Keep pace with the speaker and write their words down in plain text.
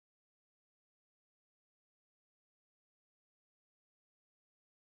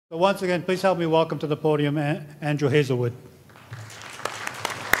So once again, please help me welcome to the podium Andrew Hazlewood.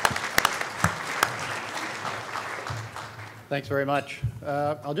 Thanks very much.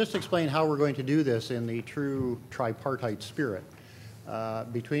 I'll just explain how we're going to do this in the true tripartite spirit.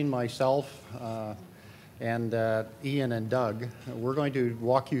 Between myself and Ian and Doug, we're going to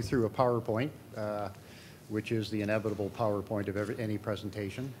walk you through a PowerPoint, which is the inevitable PowerPoint of any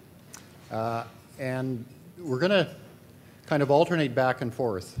presentation. And we're going to kind of alternate back and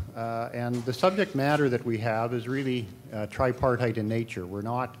forth. And the subject matter that we have is really tripartite in nature. We're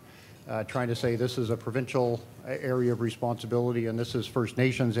not trying to say this is a provincial area of responsibility and this is First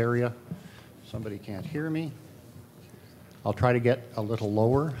Nations area. Somebody can't hear me. I'll try to get a little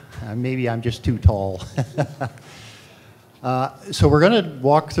lower. Maybe I'm just too tall. So we're going to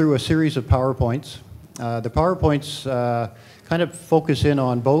walk through a series of PowerPoints. The PowerPoints kind of focus in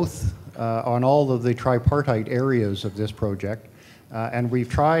on both on all of the tripartite areas of this project. And we've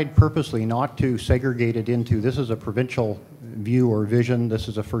tried purposely not to segregate it into this is a provincial view or vision, this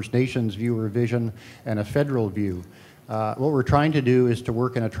is a First Nations view or vision, and a federal view. What we're trying to do is to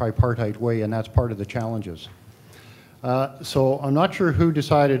work in a tripartite way, and that's part of the challenges. So I'm not sure who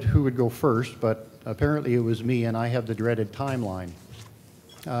decided who would go first, but apparently it was me, and I have the dreaded timeline.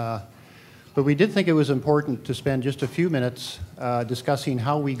 But we did think it was important to spend just a few minutes discussing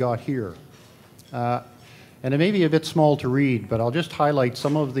how we got here. And it may be a bit small to read, but I'll just highlight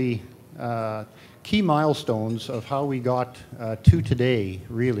some of the key milestones of how we got to today,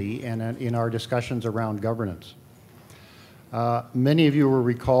 really, and in our discussions around governance. Many of you will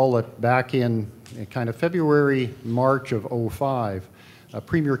recall that back in kind of February, March of '05,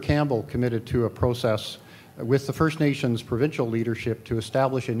 Premier Campbell committed to a process with the First Nations provincial leadership to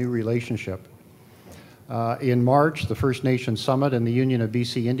establish a new relationship. In March, the First Nations Summit and the Union of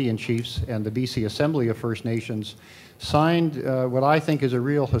BC Indian Chiefs and the BC Assembly of First Nations signed what I think is a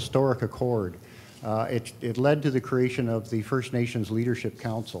real historic accord. It led to the creation of the First Nations Leadership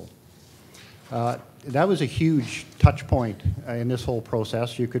Council. That was a huge touch point in this whole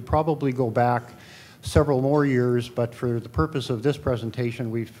process. You could probably go back several more years, but for the purpose of this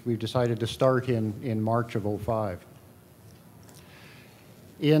presentation, we've decided to start in March of '05.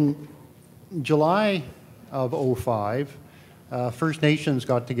 In July of '05, First Nations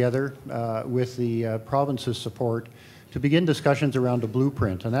got together with the province's support to begin discussions around a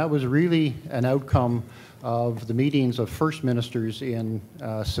blueprint, and that was really an outcome of the meetings of First Ministers in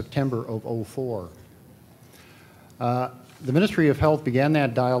September of '04. The Ministry of Health began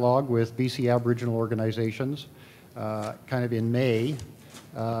that dialogue with BC Aboriginal organizations kind of in May.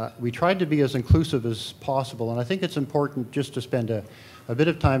 We tried to be as inclusive as possible, and I think it's important just to spend a bit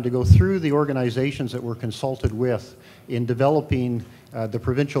of time to go through the organizations that were consulted with in developing the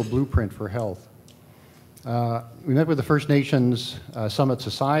provincial blueprint for health. We met with the First Nations Summit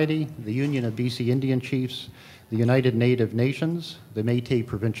Society, the Union of BC Indian Chiefs, the United Native Nations, the Métis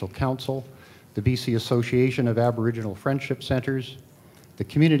Provincial Council, the BC Association of Aboriginal Friendship Centres, the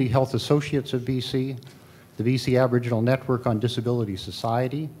Community Health Associates of BC, the BC Aboriginal Network on Disability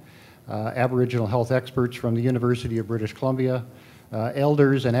Society, Aboriginal health experts from the University of British Columbia,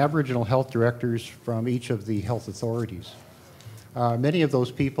 elders and Aboriginal health directors from each of the health authorities. Many of those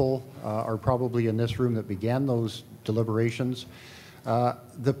people are probably in this room that began those deliberations.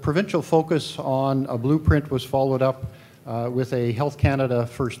 The provincial focus on a blueprint was followed up with a Health Canada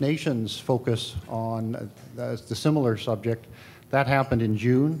First Nations focus on the similar subject. That happened in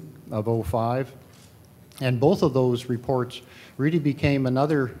June of '05. And both of those reports really became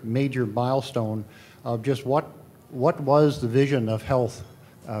another major milestone of just what was the vision of health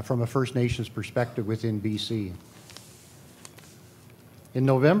from a First Nations perspective within BC. In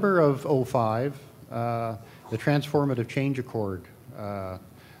November of '05, the Transformative Change Accord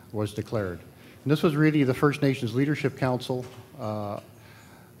was declared. And this was really the First Nations Leadership Council of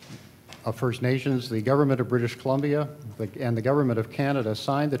First Nations, the Government of British Columbia, and the Government of Canada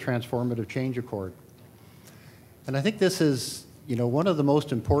signed the Transformative Change Accord. And I think this is, one of the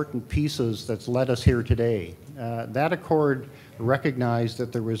most important pieces that's led us here today. That accord recognized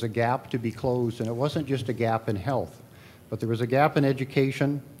that there was a gap to be closed, and it wasn't just a gap in health, but there was a gap in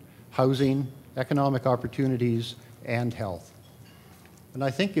education, housing, economic opportunities, and health. And I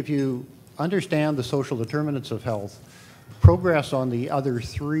think if you understand the social determinants of health, progress on the other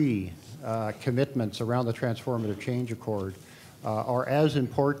three commitments around the Transformative Change Accord are as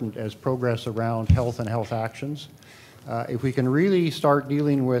important as progress around health and health actions. If we can really start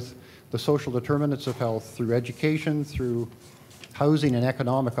dealing with the social determinants of health through education, through housing and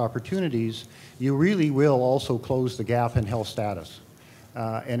economic opportunities, you really will also close the gap in health status.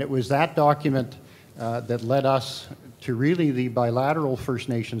 And it was that document that led us to really the bilateral First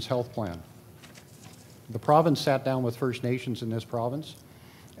Nations health plan. The province sat down with First Nations in this province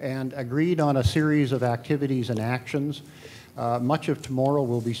and agreed on a series of activities and actions. Much of tomorrow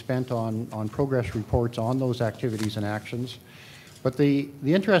will be spent on progress reports on those activities and actions. But the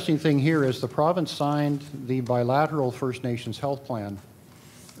interesting thing here is the province signed the bilateral First Nations health plan.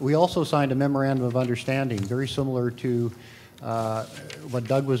 We also signed a memorandum of understanding, very similar to what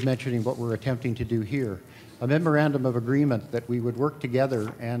Doug was mentioning, what we're attempting to do here. A memorandum of agreement that we would work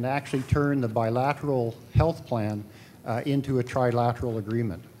together and actually turn the bilateral health plan into a trilateral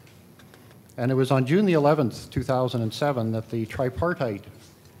agreement. And it was on June the 11th, 2007, that the Tripartite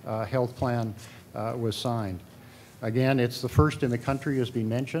health plan was signed. Again, it's the first in the country, as been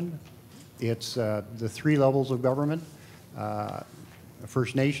mentioned. It's the three levels of government,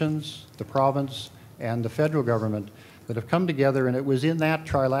 First Nations, the province, and the federal government that have come together, and it was in that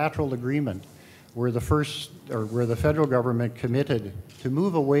trilateral agreement where the federal government committed to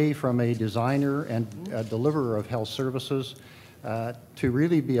move away from a designer and a deliverer of health services to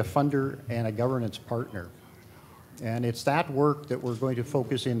really be a funder and a governance partner. And it's that work that we're going to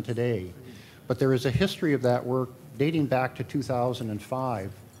focus in today. But there is a history of that work dating back to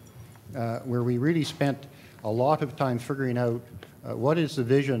 2005, where we really spent a lot of time figuring out what is the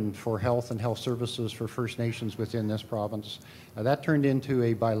vision for health and health services for First Nations within this province. That turned into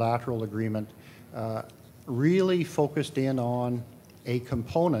a bilateral agreement, really focused in on a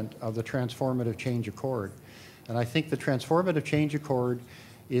component of the Transformative Change Accord. And I think the Transformative Change Accord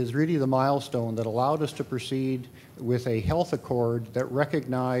is really the milestone that allowed us to proceed with a health accord that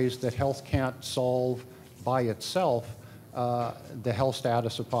recognized that health can't solve by itself the health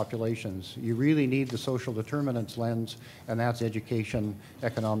status of populations. You really need the social determinants lens, and that's education,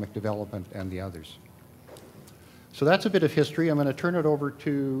 economic development, and the others. So that's a bit of history. I'm going to turn it over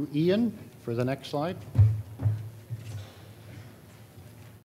to Ian for the next slide.